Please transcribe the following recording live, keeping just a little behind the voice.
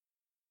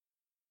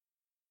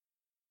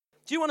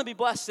Do you want to be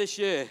blessed this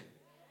year?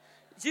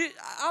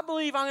 I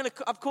believe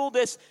I've called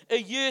this a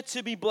year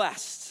to be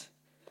blessed.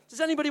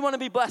 Does anybody want to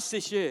be blessed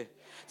this year?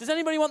 Does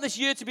anybody want this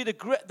year to be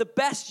the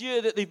best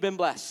year that they've been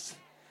blessed?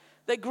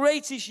 The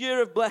greatest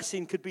year of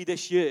blessing could be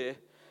this year,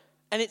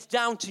 and it's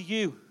down to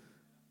you.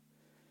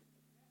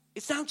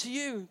 It's down to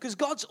you, because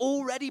God's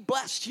already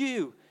blessed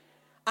you,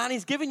 and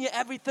He's given you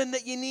everything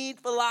that you need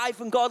for life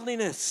and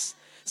godliness.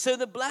 So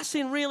the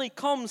blessing really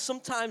comes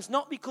sometimes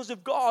not because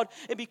of God,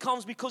 it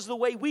becomes because of the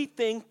way we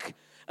think,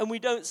 and we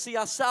don't see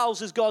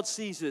ourselves as God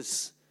sees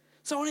us.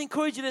 So I want to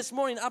encourage you this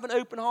morning to have an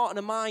open heart and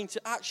a mind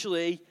to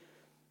actually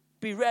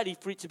be ready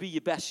for it to be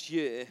your best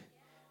year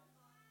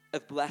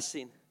of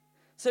blessing.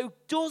 So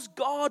does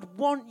God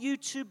want you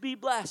to be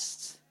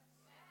blessed?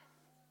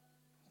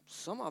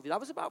 Some of you, that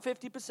was about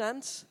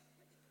 50%.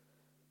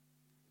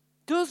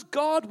 Does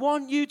God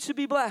want you to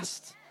be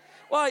blessed?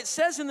 Well, it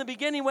says in the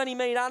beginning when He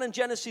made Adam in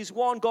Genesis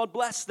 1, God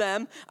blessed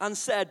them and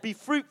said, be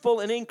fruitful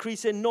and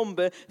increase in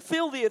number,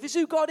 fill the earth. This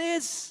is who God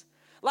is.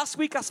 Last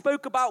week I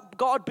spoke about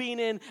God being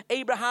in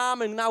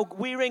Abraham, and now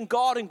we're in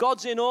God and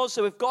God's in us.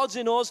 So if God's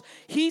in us,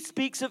 He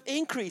speaks of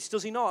increase,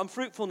 does He not, and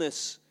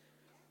fruitfulness.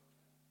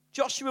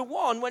 Joshua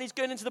 1, when he's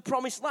going into the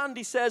promised land,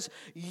 he says,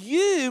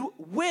 you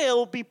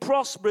will be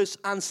prosperous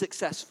and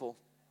successful.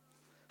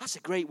 That's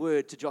a great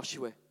word to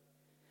Joshua.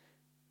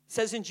 It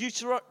says in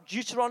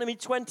Deuteronomy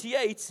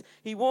 28,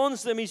 he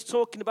warns them, he's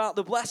talking about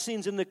the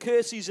blessings and the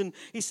curses, and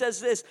he says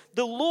this,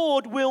 the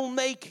Lord will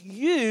make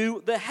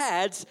you the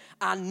head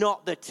and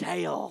not the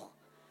tail.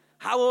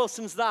 How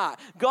awesome is that?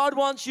 God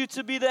wants you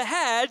to be the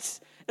head.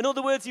 In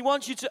other words, He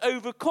wants you to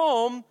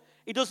overcome.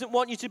 He doesn't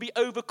want you to be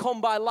overcome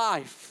by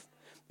life.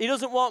 He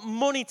doesn't want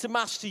money to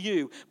master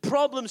you,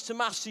 problems to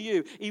master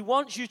you. He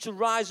wants you to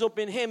rise up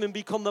in Him and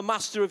become the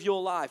master of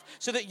your life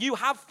so that you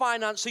have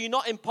finance, so you're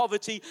not in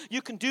poverty.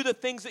 You can do the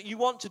things that you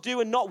want to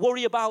do and not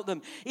worry about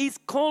them. He's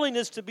calling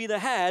us to be the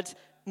head,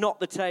 not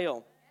the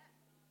tail.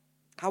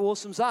 How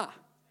awesome is that?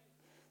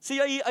 See,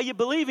 are you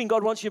believing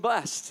God wants you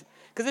blessed?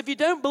 Because if you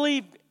don't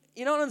believe,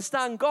 you don't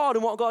understand God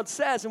and what God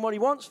says and what He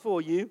wants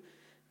for you,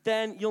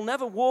 then you'll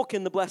never walk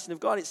in the blessing of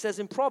God. It says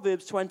in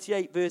Proverbs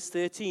 28, verse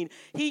 13,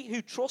 he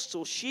who trusts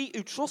or she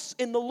who trusts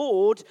in the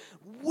Lord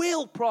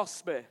will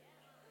prosper.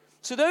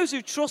 So those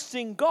who trust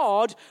in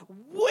God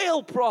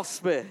will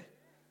prosper.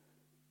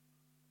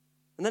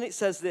 And then it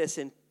says this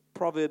in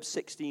Proverbs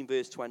 16,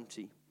 verse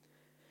 20.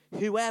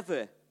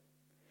 Whoever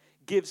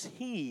gives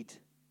heed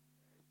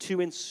to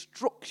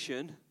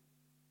instruction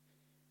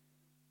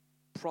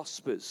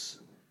prospers.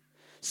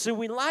 So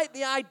we like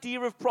the idea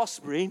of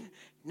prospering.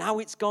 Now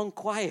it's gone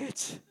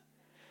quiet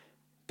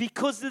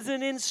because there's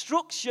an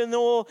instruction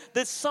or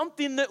there's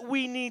something that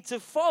we need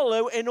to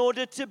follow in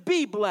order to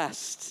be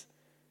blessed.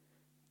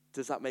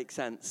 Does that make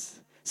sense?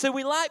 So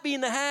we like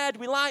being the head,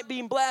 we like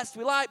being blessed,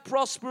 we like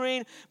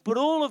prospering, but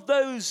all of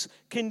those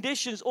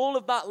conditions, all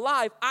of that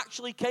life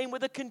actually came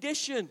with a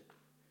condition.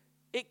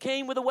 It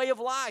came with a way of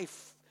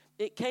life.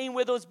 It came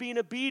with us being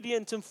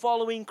obedient and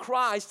following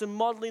Christ and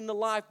modeling the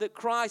life that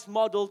Christ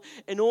modeled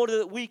in order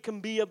that we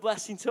can be a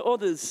blessing to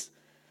others.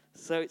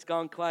 So it's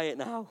gone quiet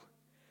now.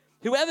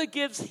 Whoever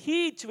gives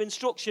heed to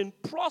instruction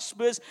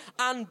prospers,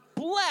 and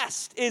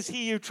blessed is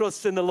he who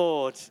trusts in the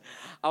Lord.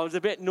 I was a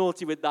bit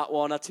naughty with that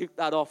one. I took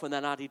that off and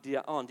then added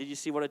it on. Did you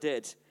see what I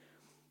did?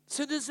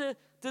 So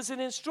there's an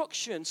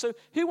instruction. So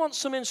who wants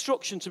some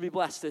instruction to be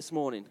blessed this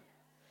morning?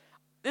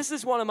 This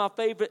is one of my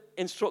favorite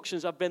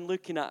instructions I've been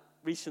looking at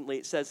recently.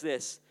 It says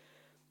this.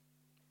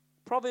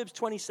 Proverbs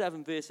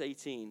 27, verse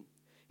 18.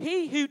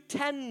 He who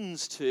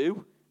tends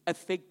to a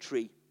fig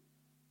tree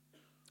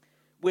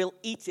will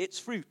eat its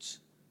fruit.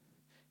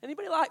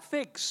 Anybody like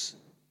figs?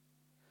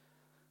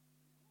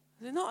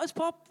 They're not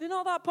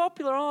that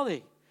popular, are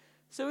they?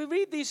 So we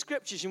read these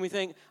scriptures and we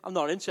think, I'm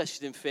not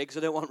interested in figs. I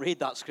don't want to read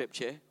that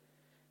scripture.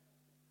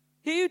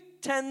 He who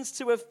tends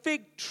to a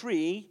fig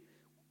tree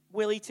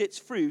will eat its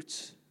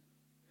fruit.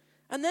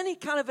 And then he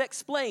kind of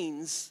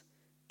explains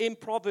in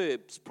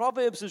Proverbs.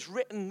 Proverbs is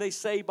written, they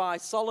say, by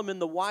Solomon,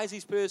 the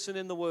wisest person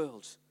in the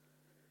world.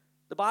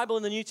 The Bible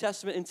in the New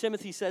Testament in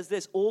Timothy says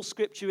this, all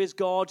scripture is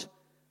God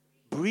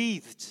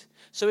breathed.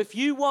 So if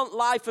you want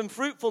life and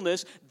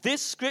fruitfulness, this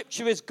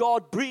scripture is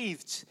God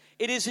breathed.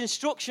 It is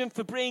instruction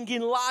for bringing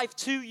life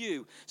to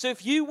you. So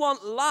if you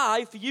want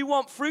life, you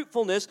want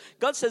fruitfulness,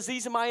 God says,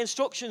 these are my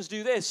instructions,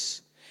 do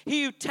this.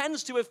 He who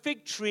tends to a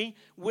fig tree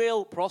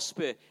will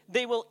prosper.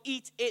 They will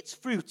eat its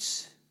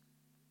fruits.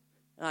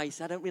 You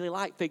say, I don't really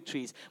like fig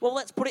trees. Well,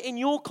 let's put it in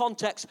your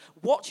context.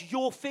 What's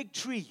your fig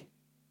tree?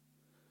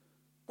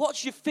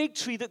 What's your fig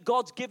tree that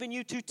God's given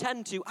you to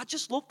tend to? I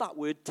just love that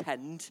word,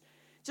 tend.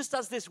 Just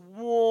as this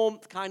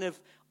warmth kind of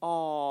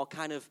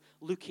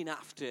looking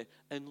after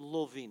and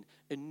loving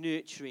and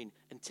nurturing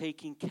and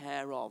taking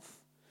care of.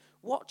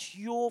 What's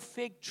your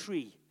fig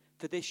tree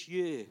for this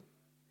year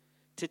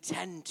to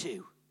tend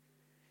to?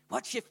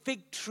 What's your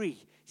fig tree?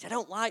 He said, I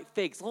don't like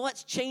figs. Well,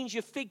 let's change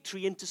your fig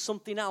tree into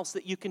something else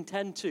that you can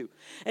tend to.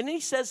 And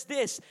he says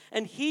this,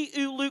 and he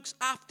who looks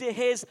after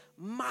his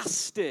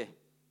master,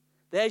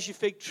 there's your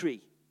fig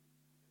tree,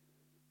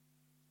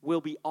 will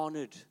be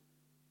honored.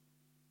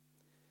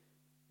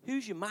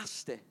 Who's your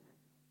master?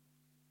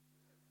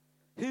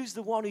 Who's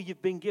the one who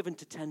you've been given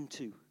to tend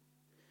to?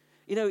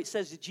 You know, it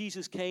says that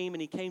Jesus came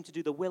and he came to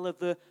do the will of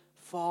the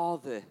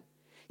Father.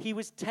 He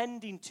was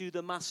tending to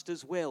the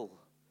master's will.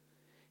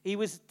 He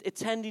was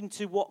attending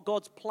to what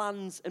God's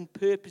plans and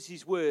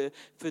purposes were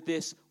for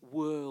this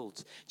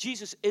world.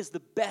 Jesus is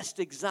the best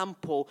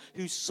example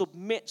who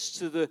submits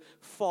to the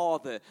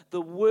Father.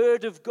 The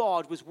Word of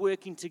God was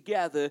working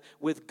together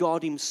with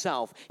God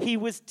himself. He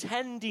was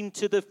tending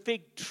to the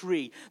fig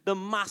tree, the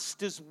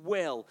master's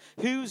will.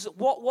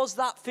 What was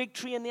that fig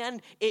tree in the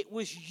end? It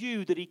was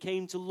you that he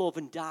came to love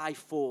and die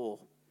for.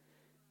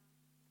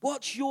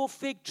 What's your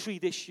fig tree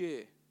this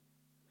year?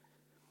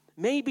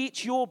 Maybe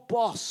it's your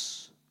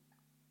boss.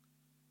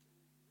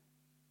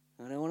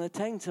 I don't want to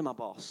tend to my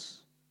boss.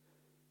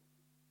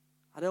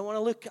 I don't want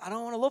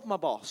to love my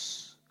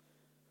boss.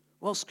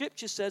 Well,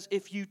 Scripture says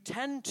if you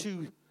tend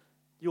to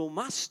your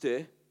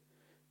master,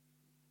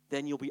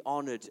 then you'll be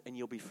honored and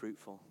you'll be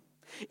fruitful.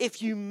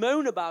 If you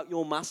moan about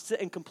your master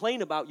and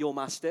complain about your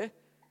master,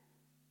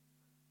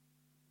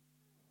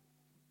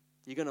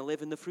 you're going to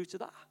live in the fruit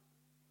of that.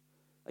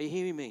 Are you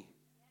hearing me?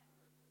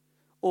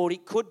 Or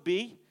it could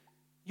be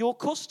your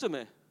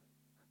customer.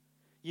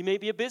 You may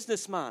be a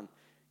businessman.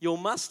 Your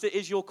master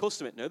is your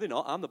customer. No, they're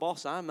not. I'm the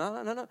boss.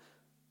 No.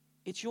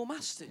 It's your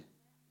master.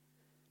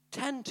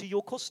 Tend to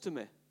your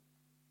customer.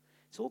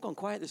 It's all gone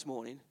quiet this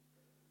morning.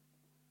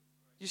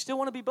 You still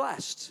want to be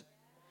blessed?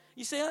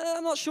 You say,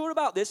 I'm not sure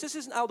about this. This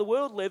isn't how the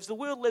world lives. The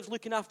world lives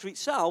looking after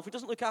itself. It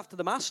doesn't look after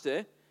the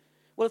master.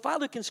 Well, if I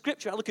look in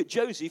Scripture, I look at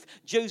Joseph.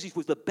 Joseph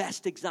was the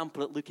best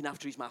example at looking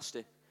after his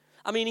master.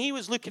 I mean, he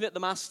was looking at the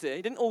master.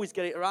 He didn't always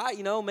get it right,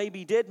 you know. Maybe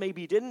he did,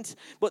 maybe he didn't.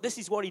 But this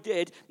is what he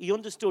did. He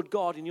understood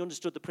God and he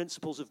understood the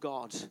principles of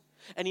God.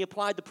 And he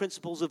applied the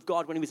principles of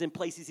God when he was in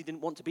places he didn't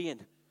want to be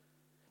in.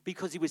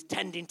 Because he was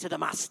tending to the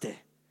master.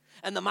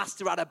 And the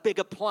master had a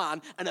bigger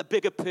plan and a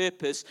bigger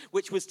purpose,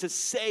 which was to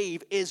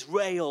save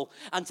Israel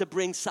and to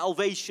bring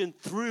salvation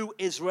through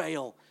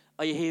Israel.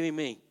 Are you hearing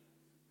me?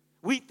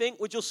 We think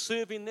we're just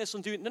serving this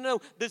and doing...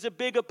 No, there's a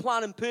bigger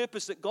plan and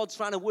purpose that God's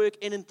trying to work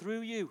in and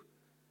through you.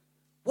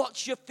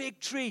 What's your fig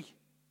tree?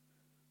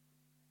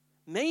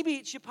 Maybe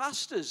it's your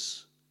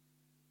pastors.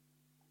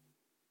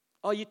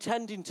 Are you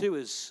tending to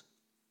us?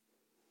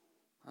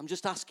 I'm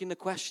just asking the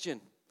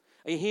question.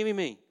 Are you hearing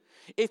me?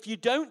 If you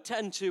don't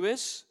tend to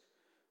us,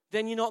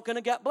 then you're not going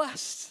to get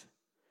blessed.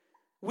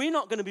 We're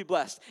not going to be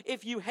blessed.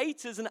 If you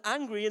hate us and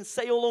angry and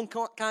say all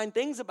unkind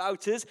things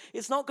about us,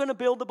 it's not going to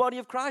build the body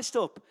of Christ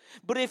up.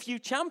 But if you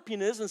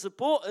champion us and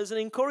support us and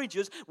encourage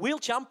us, we'll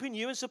champion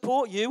you and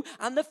support you,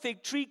 and the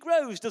fig tree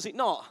grows, does it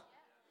not?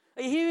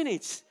 Are you hearing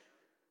it?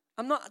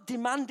 I'm not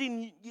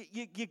demanding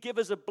you give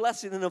us a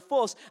blessing and a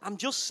fuss. I'm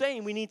just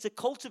saying we need to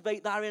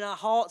cultivate that in our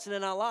hearts and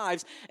in our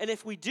lives. And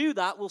if we do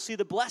that, we'll see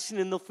the blessing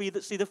and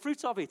they'll see the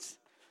fruit of it.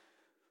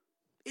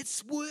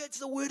 It's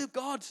the word of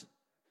God.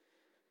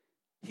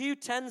 He who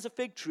tends a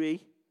fig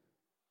tree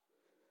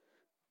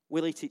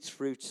will eat its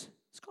fruit.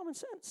 It's common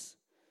sense.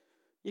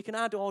 You can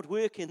add hard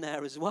work in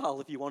there as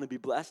well if you want to be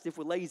blessed. If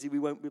we're lazy, we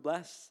won't be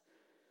blessed.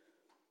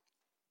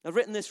 I've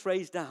written this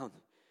phrase down.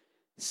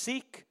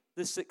 Seek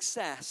the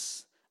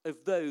success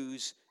of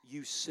those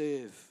you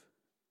serve.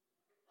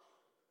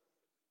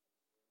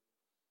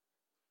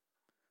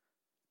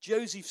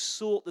 Joseph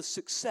sought the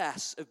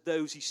success of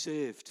those he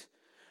served.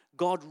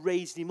 God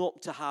raised him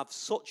up to have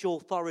such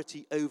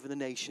authority over the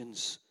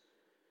nations.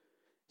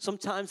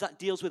 Sometimes that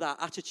deals with our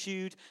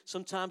attitude.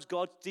 Sometimes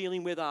God's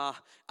dealing with our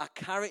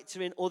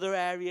character in other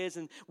areas,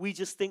 and we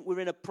just think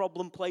we're in a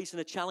problem place and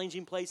a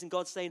challenging place, and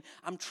God's saying,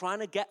 I'm trying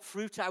to get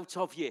fruit out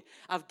of you.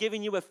 I've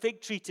given you a fig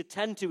tree to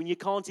tend to, and you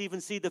can't even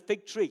see the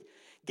fig tree.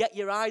 Get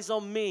your eyes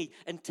on me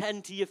and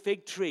tend to your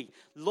fig tree.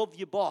 Love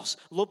your boss.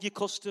 Love your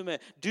customer.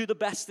 Do the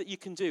best that you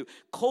can do.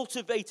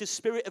 Cultivate a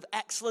spirit of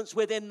excellence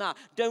within that.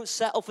 Don't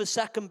settle for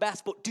second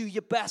best, but do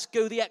your best.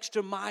 Go the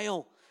extra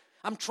mile.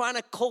 I'm trying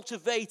to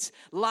cultivate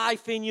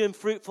life in you and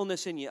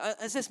fruitfulness in you.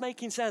 Is this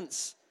making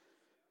sense?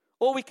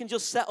 Or we can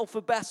just settle for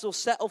best or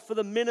settle for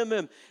the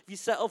minimum. If you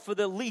settle for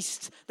the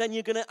least, then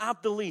you're going to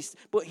have the least.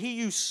 But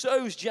he who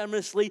sows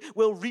generously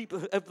will reap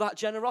of that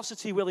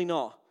generosity, will he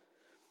not?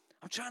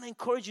 I'm trying to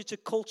encourage you to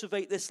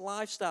cultivate this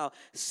lifestyle,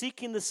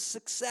 seeking the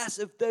success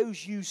of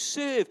those you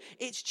serve.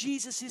 It's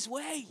Jesus'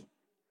 way.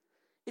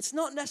 It's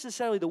not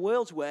necessarily the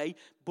world's way,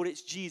 but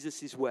it's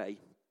Jesus' way.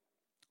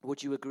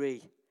 Would you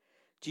agree?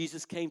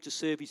 Jesus came to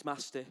serve his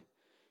master.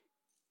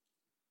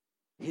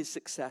 His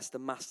success, the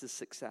master's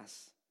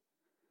success.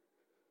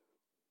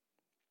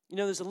 You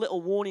know, there's a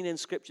little warning in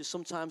Scripture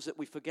sometimes that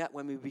we forget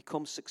when we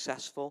become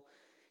successful.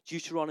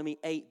 Deuteronomy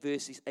 8,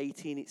 verses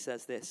 18, it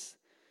says this.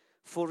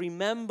 For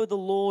remember the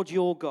Lord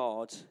your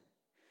God,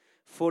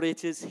 for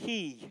it is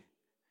He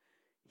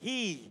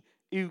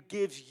who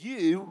gives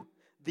you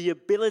the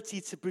ability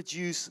to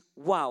produce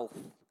wealth,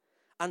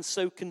 and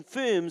so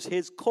confirms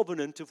His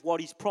covenant of what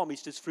He's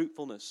promised as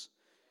fruitfulness.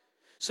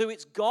 So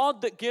it's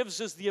God that gives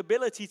us the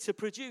ability to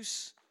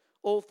produce.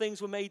 All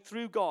things were made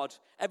through God.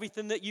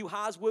 Everything that you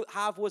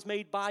have was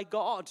made by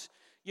God.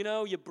 You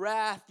know, your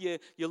breath, your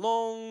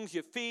lungs,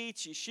 your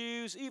feet, your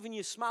shoes, even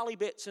your smelly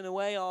bits in a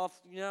way of,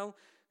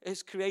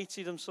 is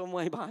created in some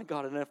way by God.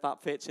 I don't know if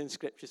that fits in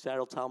Scripture. Sarah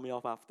will tell me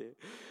off after.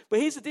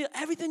 But here's the deal.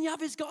 Everything you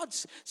have is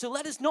God's. So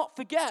let us not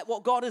forget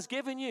what God has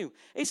given you.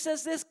 It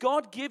says this: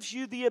 God gives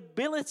you the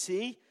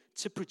ability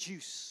to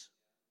produce.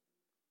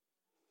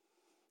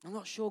 I'm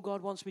not sure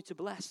God wants me to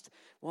bless.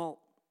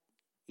 Well,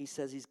 he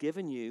says he's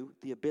given you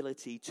the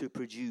ability to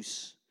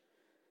produce.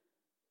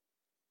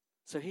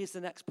 So here's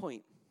the next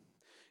point.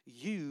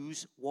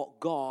 Use what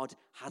God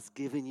has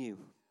given you.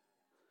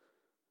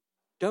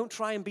 Don't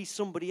try and be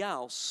somebody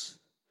else.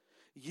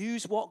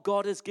 Use what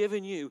God has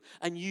given you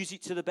and use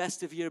it to the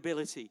best of your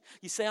ability.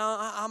 You say,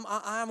 I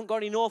haven't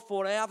got enough,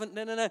 or I haven't.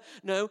 No.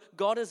 No,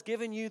 God has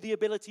given you the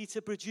ability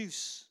to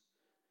produce.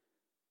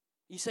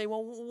 You say,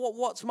 well,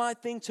 what's my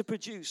thing to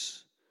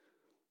produce?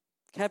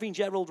 Kevin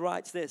Gerald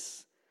writes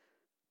this: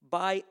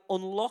 by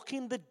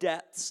unlocking the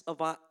depths of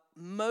our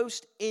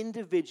most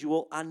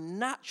individual and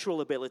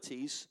natural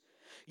abilities,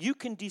 you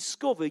can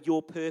discover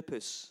your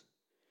purpose.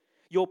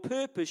 Your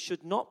purpose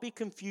should not be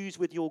confused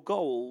with your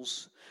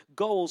goals.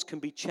 Goals can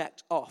be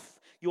checked off.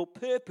 Your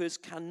purpose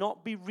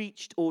cannot be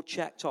reached or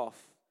checked off.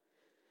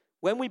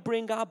 When we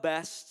bring our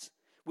best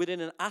within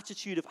an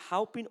attitude of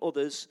helping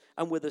others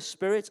and with a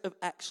spirit of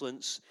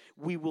excellence,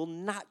 we will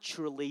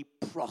naturally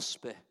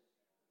prosper.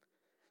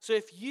 So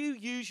if you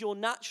use your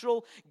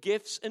natural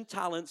gifts and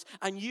talents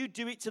and you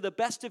do it to the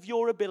best of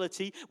your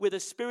ability with a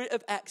spirit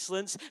of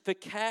excellence for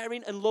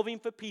caring and loving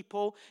for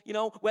people,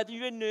 whether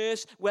you're a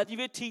nurse, whether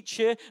you're a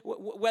teacher,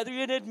 whether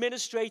you're an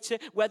administrator,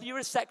 whether you're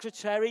a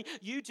secretary,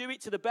 you do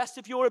it to the best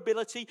of your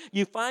ability.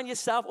 You find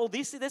yourself,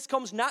 this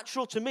comes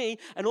natural to me,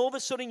 and all of a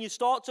sudden you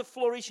start to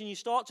flourish and you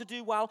start to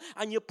do well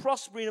and you're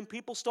prospering, and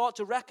people start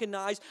to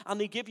recognize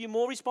and they give you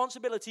more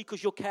responsibility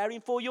because you're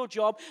caring for your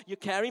job, you're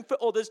caring for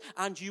others,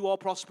 and you are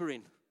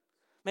prospering.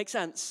 Make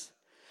sense?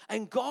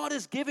 And God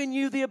has given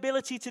you the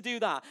ability to do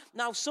that.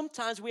 Now,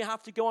 sometimes we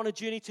have to go on a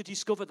journey to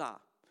discover that.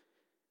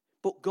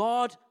 But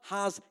God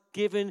has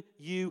given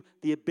you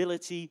the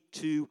ability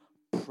to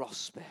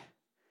prosper.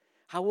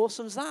 How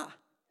awesome is that?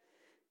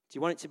 Do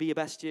you want it to be your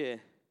best year? It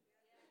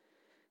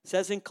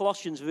says in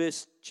Colossians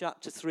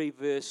chapter 3,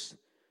 verse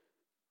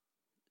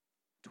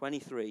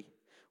 23,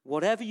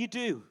 whatever you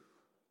do,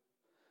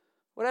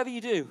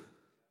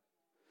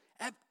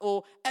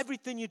 or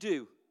everything you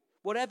do,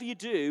 whatever you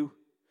do,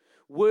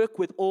 work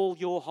with all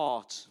your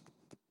heart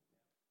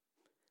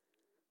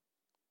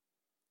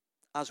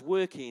as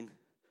working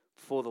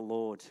for the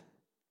Lord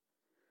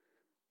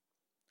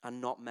and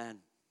not men.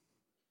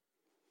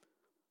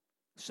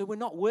 So we're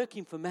not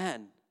working for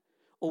men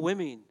or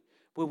women.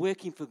 We're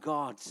working for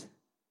God.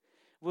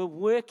 We're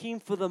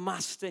working for the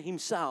Master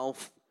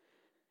himself.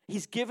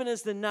 He's given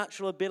us the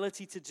natural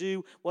ability to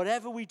do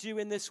whatever we do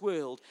in this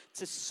world,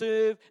 to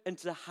serve and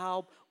to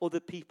help other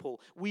people.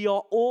 We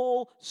are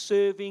all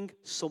serving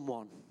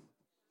someone.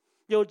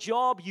 Your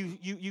job,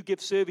 you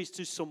give service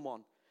to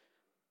someone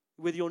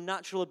with your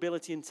natural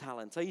ability and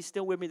talent. Are you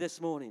still with me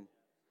this morning?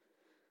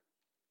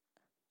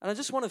 And I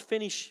just want to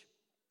finish.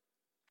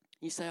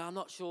 You say, I'm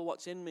not sure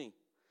what's in me.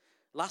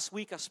 Last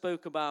week I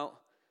spoke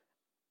about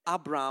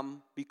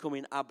Abram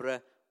becoming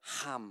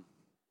Abraham.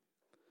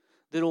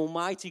 That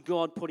Almighty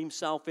God put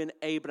himself in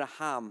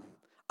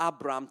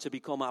Abram to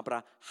become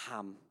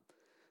Abraham.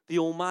 The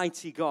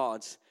Almighty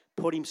God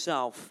put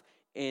himself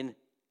in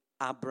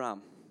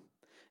Abram.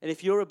 And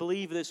if you're a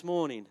believer this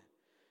morning,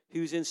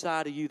 who's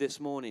inside of you this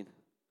morning?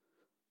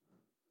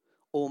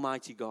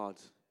 Almighty God.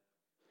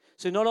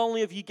 So not only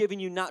have you given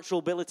you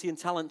natural ability and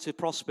talent to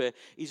prosper,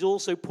 he's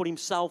also put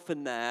himself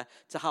in there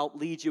to help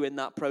lead you in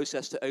that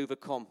process to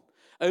overcome.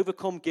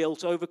 Overcome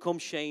guilt, overcome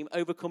shame,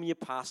 overcome your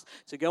past,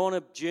 to go on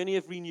a journey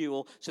of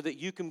renewal so that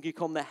you can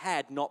become the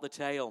head, not the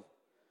tail.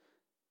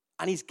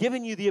 And he's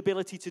given you the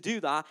ability to do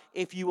that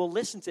if you will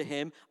listen to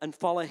him and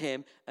follow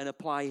him and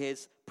apply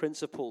his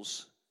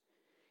principles.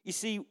 You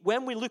see,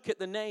 when we look at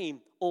the name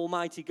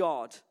Almighty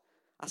God,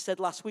 I said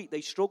last week,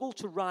 they struggled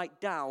to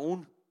write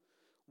down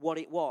what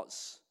it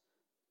was.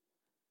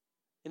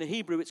 In the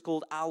Hebrew, it's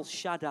called Al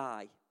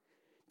Shaddai.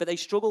 But they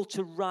struggled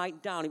to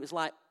write down. It was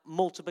like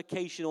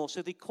multiplication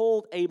also. They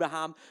called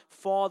Abraham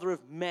father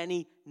of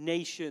many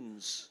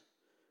nations.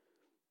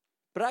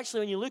 But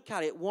actually, when you look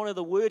at it, one of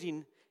the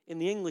wording in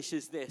the English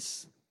is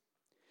this.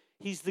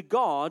 He's the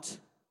God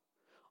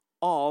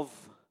of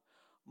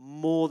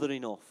more than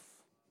enough.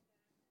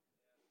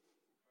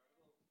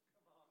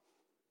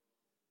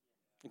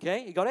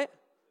 Okay, you got it?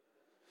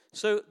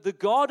 So the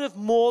God of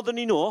more than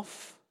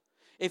enough,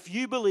 if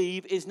you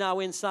believe, is now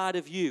inside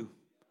of you.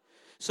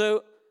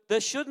 So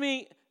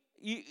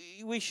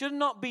we should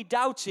not be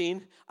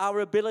doubting our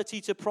ability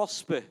to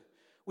prosper.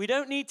 We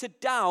don't need to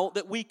doubt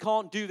that we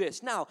can't do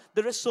this. Now,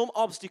 there are some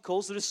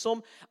obstacles, there is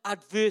some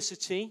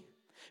adversity,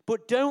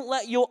 but don't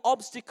let your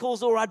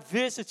obstacles or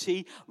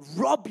adversity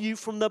rob you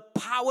from the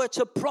power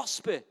to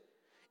prosper.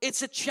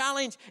 It's a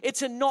challenge.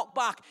 It's a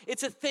knockback.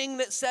 It's a thing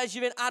that says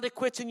you're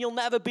inadequate and you'll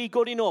never be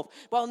good enough.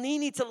 Well, you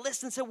need to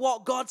listen to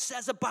what God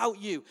says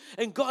about you.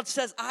 And God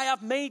says, I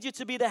have made you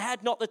to be the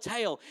head, not the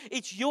tail.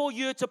 It's your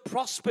year to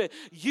prosper.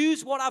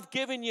 Use what I've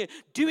given you.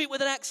 Do it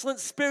with an excellent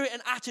spirit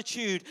and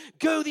attitude.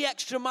 Go the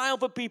extra mile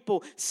for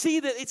people.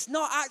 See that it's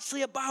not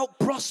actually about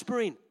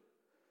prospering.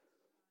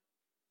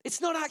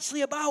 It's not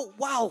actually about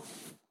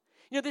wealth.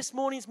 You know, this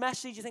morning's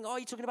message, you think, oh,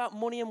 you're talking about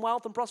money and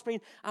wealth and prospering.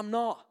 I'm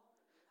not.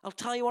 I'll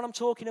tell you what I'm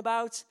talking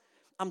about.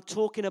 I'm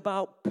talking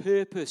about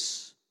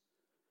purpose.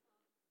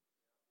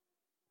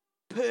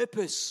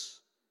 Purpose.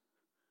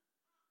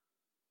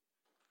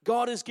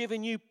 God has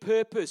given you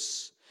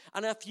purpose.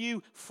 And if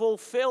you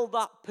fulfill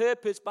that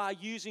purpose by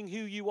using who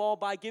you are,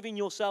 by giving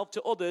yourself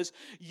to others,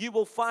 you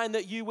will find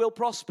that you will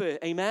prosper.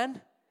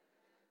 Amen?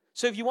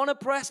 So if you want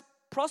to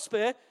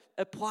prosper,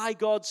 apply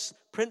God's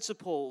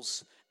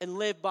principles and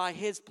live by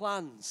his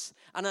plans.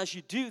 And as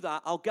you do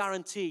that, I'll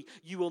guarantee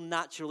you will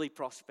naturally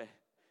prosper.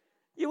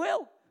 You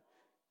will.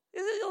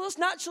 You'll just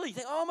naturally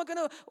think,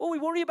 we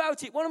worry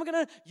about it. What am I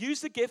going to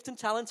use the gift and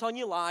talent on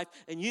your life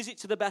and use it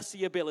to the best of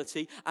your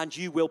ability, and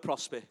you will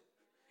prosper.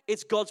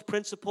 It's God's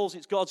principles.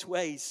 It's God's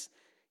ways.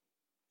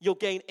 You'll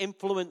gain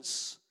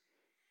influence.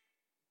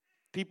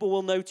 People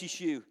will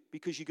notice you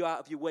because you go out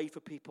of your way for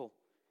people.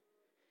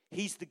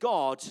 He's the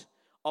God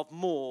of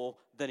more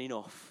than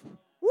enough.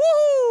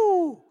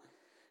 Woo!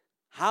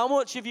 How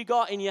much have you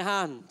got in your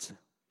hand?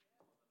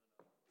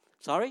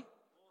 Sorry?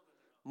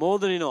 More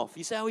than enough.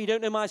 You say, you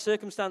don't know my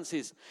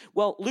circumstances.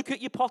 Well, look at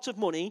your pot of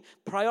money,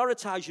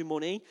 prioritize your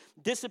money,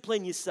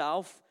 discipline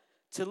yourself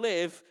to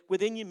live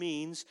within your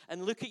means,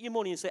 and look at your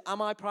money and say,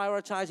 am I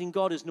prioritizing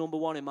God as number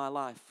one in my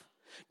life?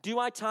 Do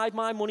I tithe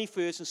my money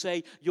first and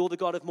say, you're the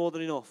God of more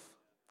than enough?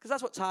 Because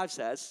that's what tithe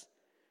says.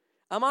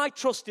 Am I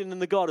trusting in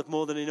the God of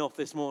more than enough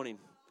this morning?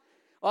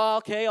 Oh,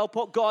 okay, I'll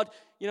put God.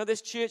 You know,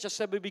 this church, I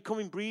said, we're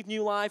becoming Breathe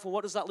New Life. And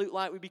what does that look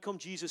like? We become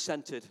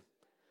Jesus-centered.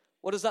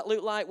 What does that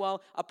look like?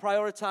 Well, I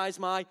prioritize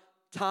my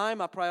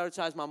time. I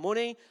prioritize my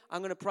money.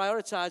 I'm going to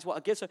prioritize what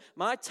I give. So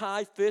my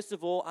tithe, first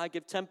of all, I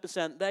give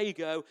 10%. There you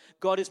go.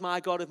 God is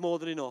my God of more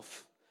than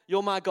enough.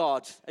 You're my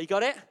God. You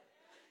got it?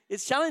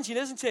 It's challenging,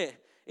 isn't it?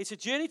 It's a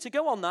journey to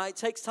go on that. It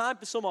takes time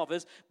for some of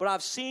us, but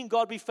I've seen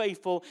God be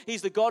faithful.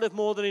 He's the God of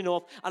more than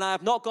enough, and I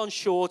have not gone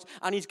short,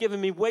 and he's given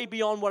me way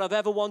beyond what I've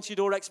ever wanted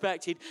or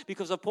expected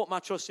because I've put my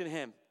trust in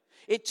him.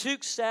 It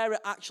took Sarah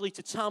actually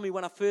to tell me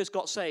when I first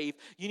got saved,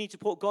 you need to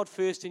put God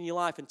first in your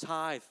life and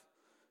tithe.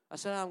 I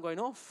said, I'm going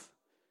off.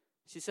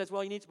 She says,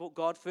 well, you need to put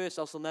God first,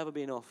 else there'll never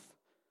be enough.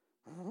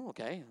 Oh,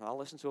 okay, I'll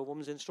listen to a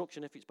woman's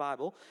instruction if it's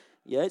Bible.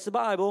 Yeah, it's the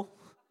Bible.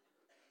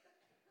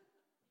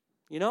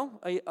 You know,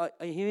 are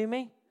you hearing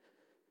me?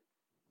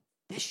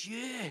 This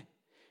year,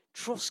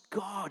 trust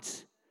God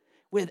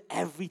with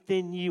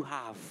everything you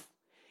have.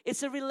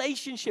 It's a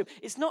relationship.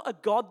 It's not a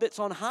God that's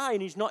on high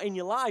and he's not in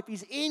your life.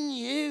 He's in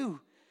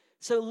you.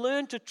 So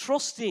learn to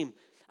trust him.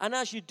 And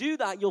as you do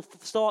that, you'll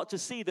start to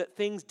see that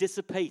things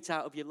dissipate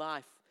out of your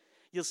life.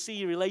 You'll see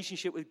your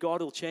relationship with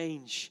God will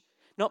change.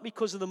 Not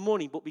because of the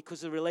money, but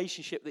because of the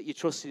relationship that you're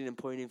trusting in and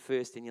putting him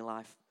first in your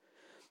life.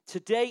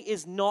 Today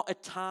is not a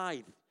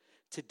tithe.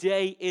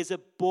 Today is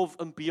above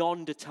and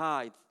beyond a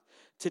tithe.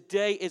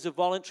 Today is a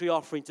voluntary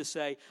offering to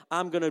say,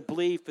 I'm going to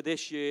believe for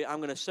this year. I'm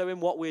going to sow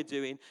in what we're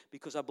doing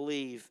because I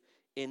believe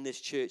in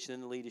this church and in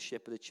the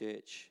leadership of the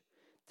church.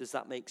 Does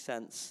that make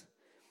sense?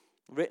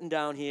 Written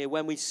down here,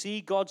 when we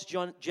see God's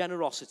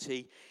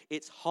generosity,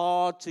 it's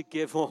hard to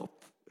give up.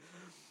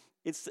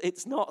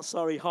 It's not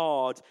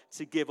hard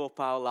to give up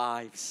our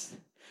lives.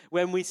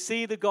 When we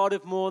see the God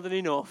of more than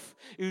enough,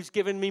 who's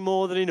given me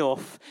more than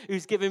enough,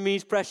 who's given me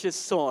his precious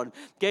son,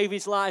 gave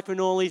his life and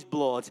all his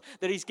blood,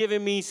 that he's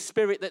given me his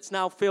spirit that's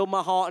now filled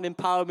my heart and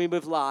empowered me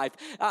with life.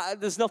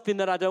 There's nothing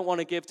that I don't want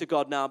to give to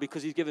God now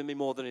because he's given me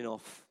more than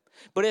enough.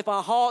 But if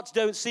our hearts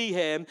don't see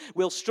him,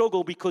 we'll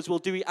struggle because we'll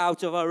do it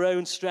out of our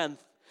own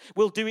strength.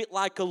 We'll do it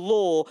like a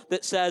law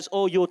that says,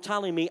 oh, you're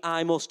telling me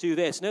I must do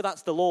this. No,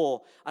 that's the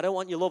law. I don't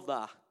want you to love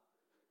that.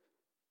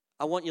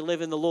 I want you to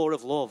live in the law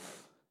of love.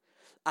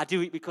 I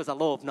do it because I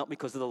love, not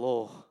because of the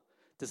law.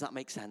 Does that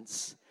make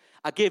sense?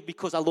 I give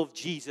because I love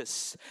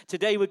Jesus.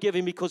 Today we're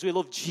giving because we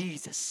love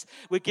Jesus.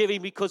 We're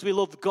giving because we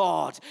love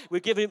God. We're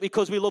giving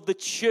because we love the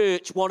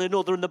church, one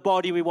another, and the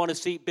body we want to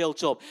see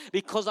built up.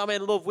 Because I'm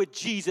in love with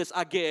Jesus,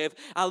 I give.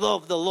 I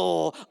love the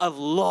law of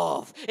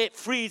love. It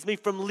frees me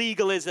from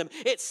legalism.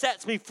 It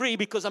sets me free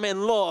because I'm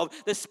in love.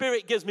 The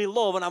Spirit gives me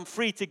love, and I'm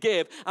free to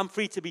give. I'm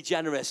free to be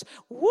generous.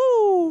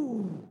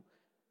 Woo!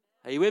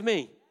 Are you with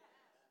me?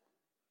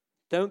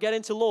 Don't get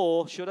into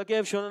law. Should I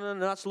give? No,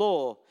 that's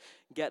law.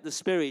 Get the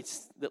Spirit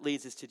that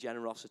leads us to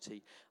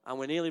generosity. And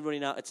we're nearly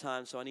running out of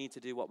time, so I need to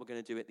do what we're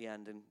going to do at the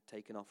end and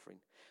take an offering.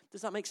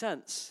 Does that make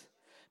sense?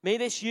 May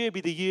this year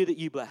be the year that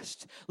you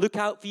blessed. Look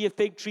out for your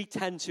fig tree,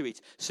 tend to it.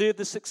 Serve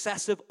the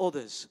success of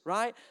others,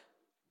 right?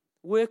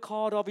 Work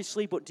hard,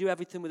 obviously, but do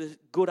everything with a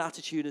good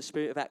attitude and a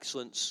spirit of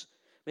excellence.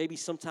 Maybe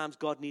sometimes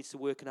God needs to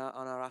work on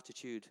our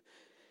attitude.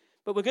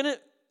 But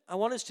I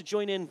want us to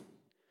join in.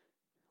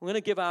 We're going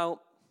to give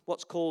out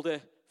what's called a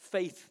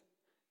faith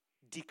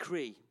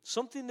decree.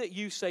 Something that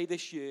you say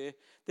this year,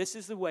 this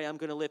is the way I'm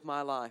going to live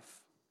my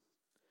life.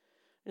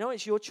 You know,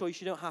 it's your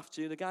choice. You don't have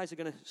to. The guys are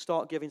going to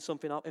start giving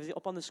something up. Is it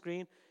up on the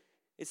screen?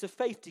 It's a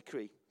faith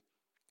decree.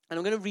 And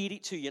I'm going to read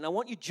it to you. And I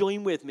want you to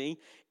join with me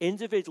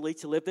individually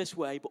to live this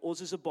way, but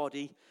us as a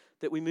body,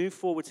 that we move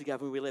forward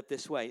together and we live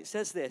this way. It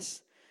says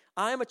this: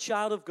 I am a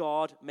child of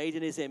God, made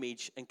in his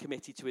image and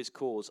committed to his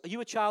cause. Are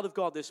you a child of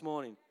God this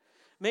morning?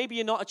 Maybe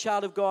you're not a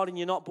child of God and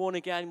you're not born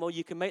again. Well,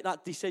 you can make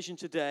that decision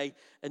today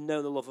and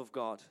know the love of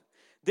God.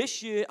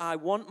 This year, I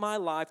want my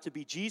life to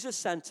be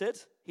Jesus-centered,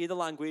 hear the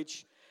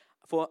language,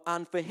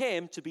 and for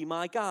him to be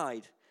my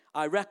guide.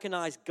 I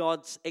recognize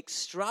God's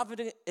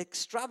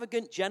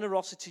extravagant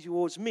generosity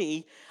towards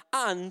me,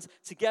 and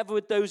together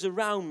with those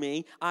around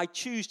me, I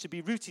choose to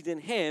be rooted in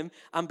him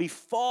and be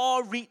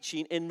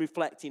far-reaching in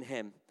reflecting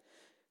him.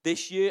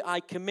 This year,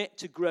 I commit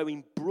to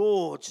growing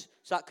broad.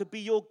 So that could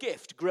be your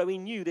gift,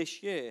 growing you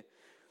this year,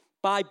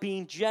 by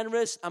being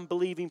generous and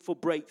believing for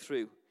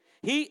breakthrough.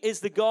 He is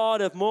the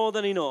God of more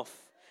than enough.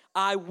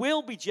 I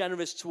will be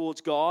generous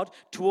towards God,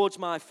 towards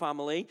my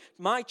family,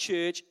 my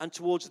church, and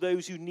towards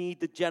those who need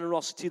the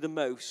generosity the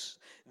most.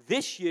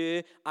 This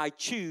year, I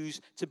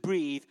choose to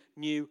breathe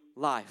new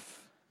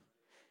life.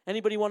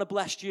 Anybody want a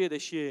blessed year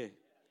this year?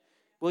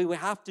 Well, we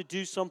have to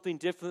do something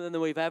different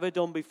than we've ever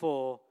done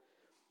before.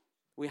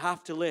 We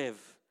have to live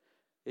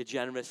a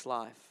generous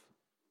life.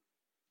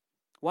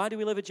 Why do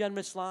we live a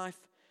generous life?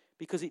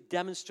 Because it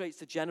demonstrates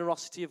the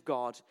generosity of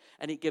God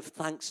and it gives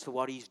thanks for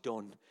what he's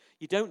done.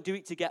 You don't do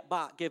it to give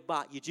back.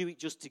 You do it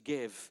just to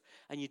give.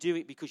 And you do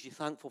it because you're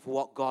thankful for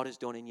what God has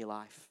done in your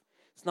life.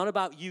 It's not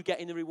about you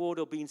getting the reward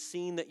or being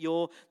seen that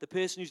you're the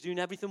person who's doing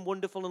everything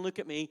wonderful and look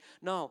at me.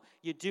 No,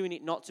 you're doing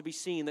it not to be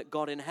seen that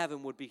God in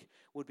heaven would be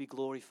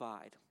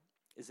glorified.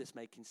 Is this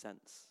making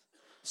sense?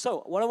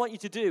 So what I want you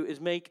to do is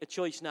make a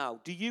choice now.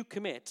 Do you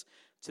commit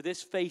to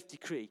this faith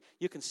decree?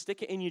 You can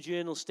stick it in your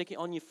journal, stick it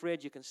on your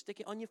fridge, you can stick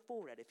it on your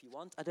forehead if you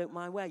want. I don't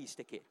mind where you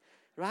stick it,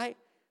 right?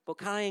 But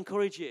can I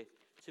encourage you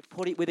to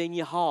put it within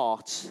your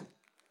heart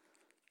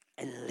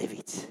and live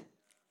it?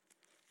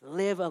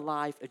 Live a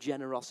life of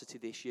generosity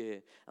this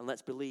year, and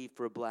let's believe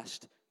for a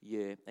blessed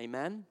year.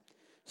 Amen?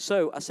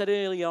 So I said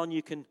earlier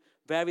on,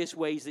 various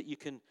ways that you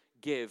can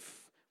give.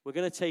 We're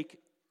going to take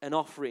an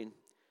offering.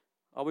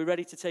 Are we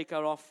ready to take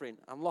our offering?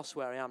 I'm lost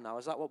where I am now.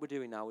 Is that what we're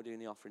doing now? We're doing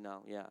the offering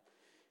now, yeah.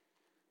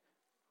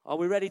 Are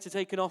we ready to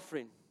take an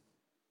offering?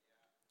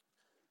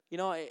 You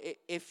know,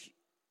 if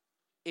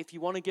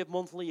you want to give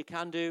monthly, you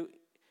can do.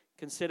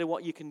 Consider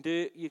what you can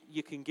do.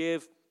 You can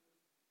give.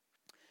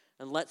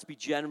 And let's be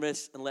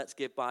generous and let's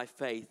give by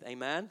faith.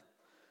 Amen?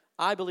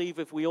 I believe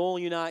if we all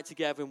unite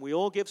together and we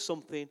all give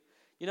something,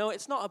 you know,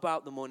 it's not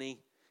about the money.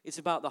 It's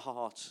about the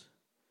heart.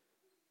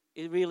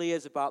 It really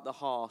is about the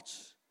heart.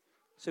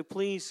 So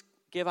please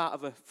give out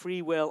of a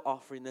free will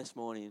offering this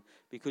morning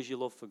because you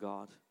love for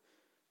God.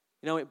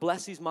 You know, it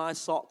blesses my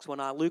socks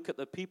when I look at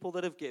the people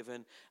that have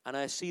given and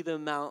I see the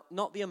amount,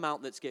 not the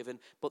amount that's given,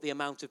 but the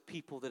amount of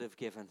people that have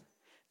given.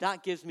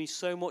 That gives me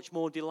so much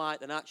more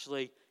delight than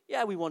actually,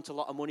 yeah, we want a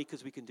lot of money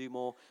because we can do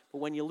more. But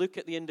when you look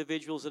at the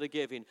individuals that are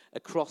giving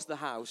across the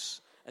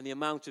house and the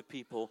amount of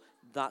people,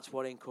 that's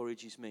what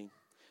encourages me.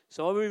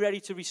 So are we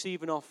ready to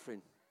receive an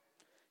offering?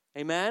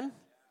 Amen?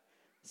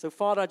 So,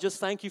 Father, I just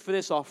thank you for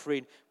this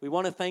offering. We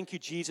want to thank you,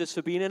 Jesus,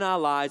 for being in our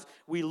lives.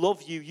 We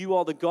love you. You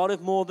are the God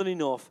of more than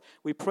enough.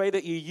 We pray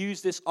that you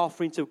use this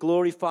offering to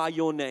glorify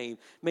your name.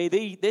 May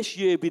this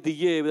year be the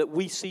year that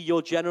we see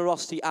your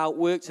generosity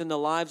outworked in the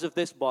lives of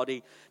this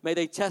body. May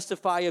they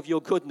testify of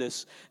your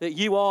goodness, that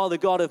you are the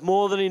God of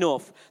more than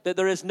enough, that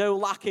there is no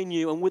lack in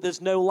you and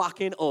there's no lack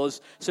in us.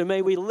 So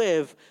may we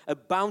live a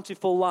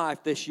bountiful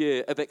life this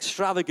year of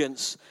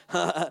extravagance,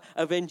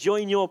 of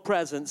enjoying your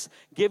presence,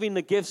 giving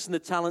the gifts and the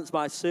talents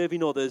by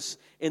serving others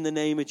in the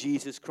name of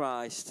Jesus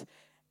Christ.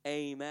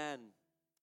 Amen.